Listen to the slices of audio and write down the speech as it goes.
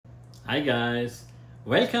Hi guys,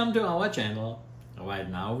 welcome to our channel. Right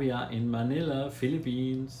now we are in Manila,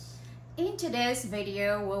 Philippines. In today's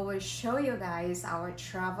video, we will show you guys our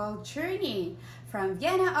travel journey from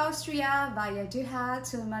Vienna, Austria via Doha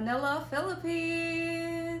to Manila,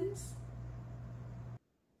 Philippines.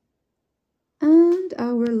 And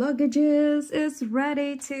our luggages is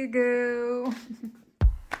ready to go.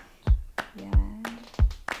 Yeah,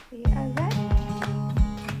 we are ready.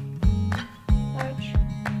 Large,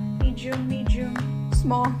 medium,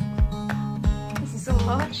 small. This is a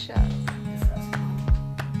large.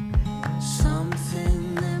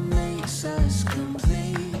 Something that makes us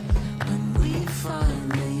complete when we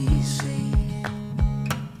finally see.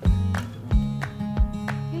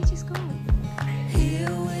 Hey, just go. Here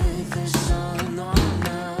with the sun on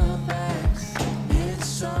our backs,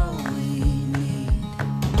 it's all we need.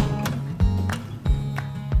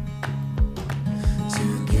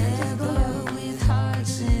 Together with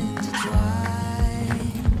hearts intertwined,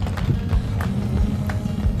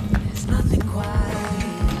 there's nothing quite.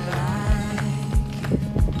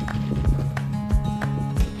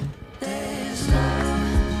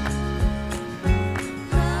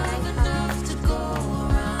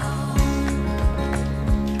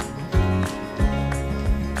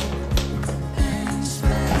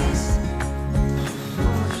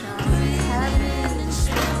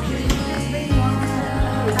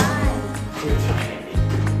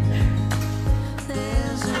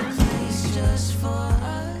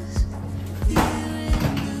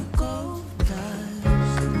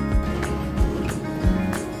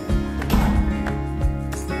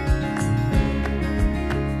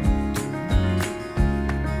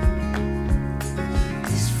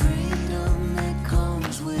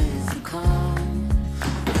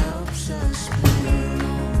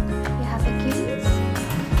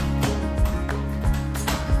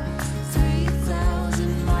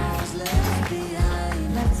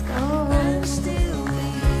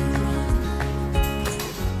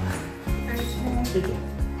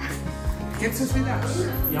 Geht's es wieder?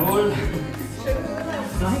 Jawohl.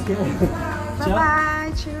 Danke. Bye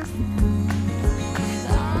bye. Tschüss.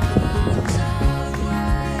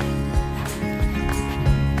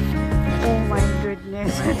 Oh my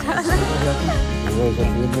goodness.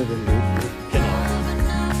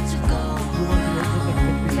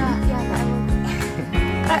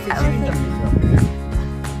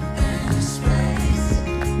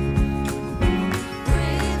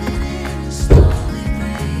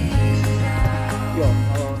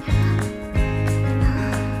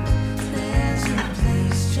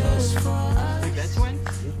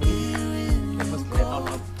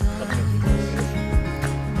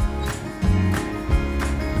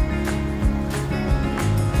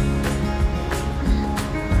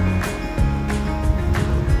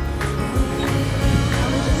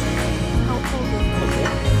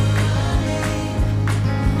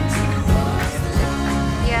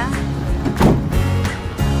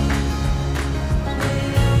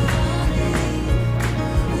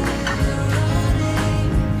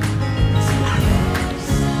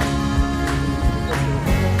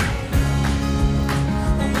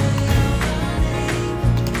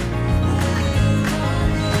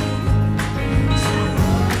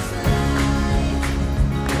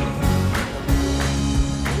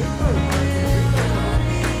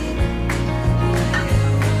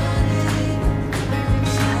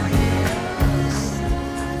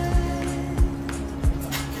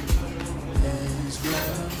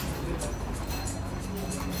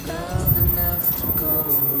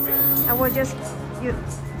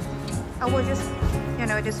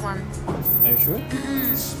 This one. Are you sure?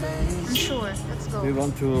 I'm sure. Let's go. Do you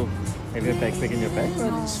want to have your backpack in your bag?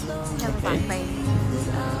 No, have a backpack.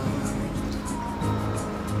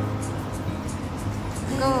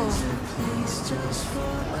 Go.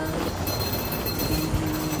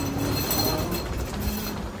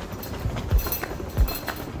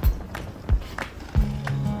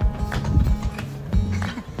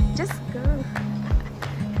 Just go.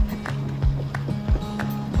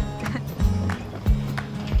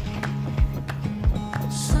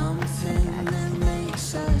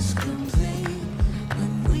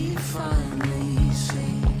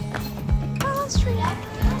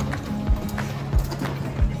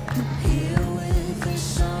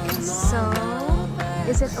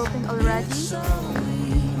 Is it open already?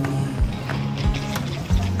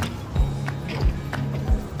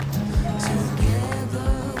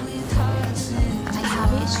 My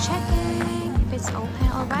hubby is checking if it's open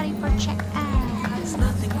already for check-out.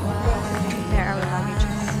 There are our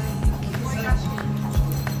luggages.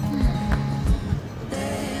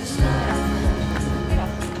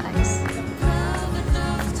 Nice.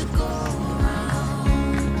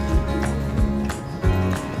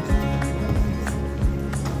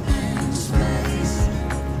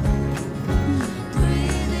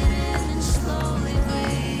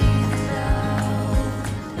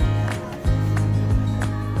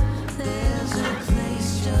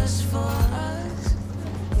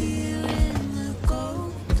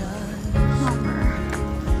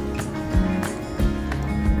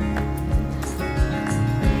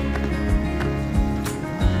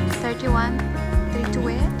 What you want? 3 to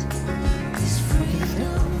it?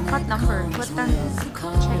 What number? What number?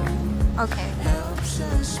 Check. Okay.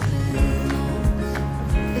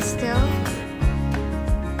 It's still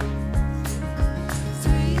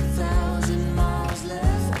 3,000 miles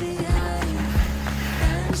left behind,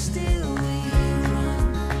 and still we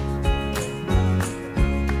run.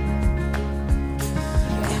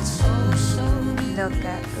 It's so look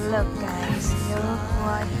guys, look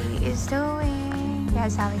what he is doing. He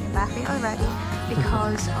is having a backpack already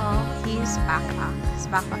because of his backpack. His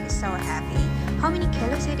backpack is so heavy. How many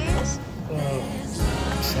kilos it is?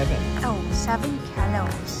 7. Oh, 7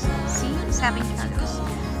 kilos. See, 7 kilos.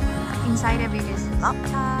 Inside of it is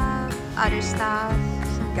laptop, other stuff,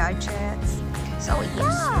 some gadgets. So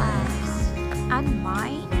yeah, and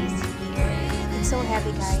mine is here. It's so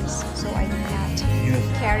heavy, guys, so I can't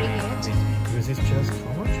carry it. This is just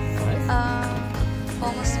how much? 5?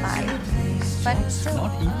 Almost 5, but it's still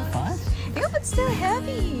Not even 5? yeah, but still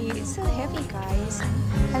heavy. It's still heavy, guys.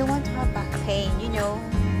 I don't want to have back pain, you know.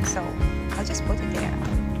 So I'll just put it there.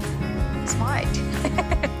 Smart.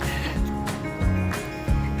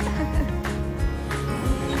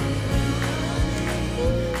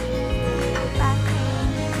 Back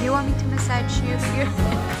pain. You want me to massage you here?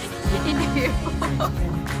 In here?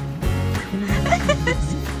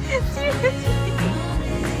 Seriously.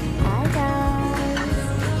 Hi guys.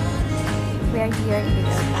 We are here in the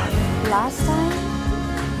airport. Last time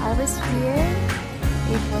I was here,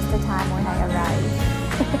 it was the time when I arrived.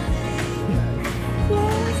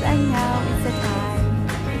 Yes, and now it's the time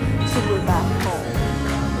to go back home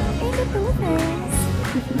in the Philippines.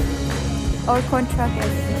 Our contract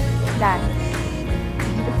is done.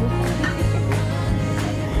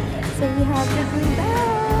 So we have to go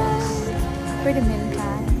back for the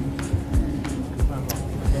meantime.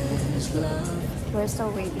 We're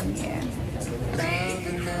still waiting here.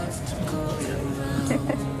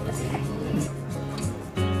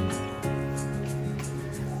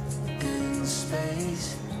 in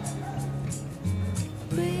space.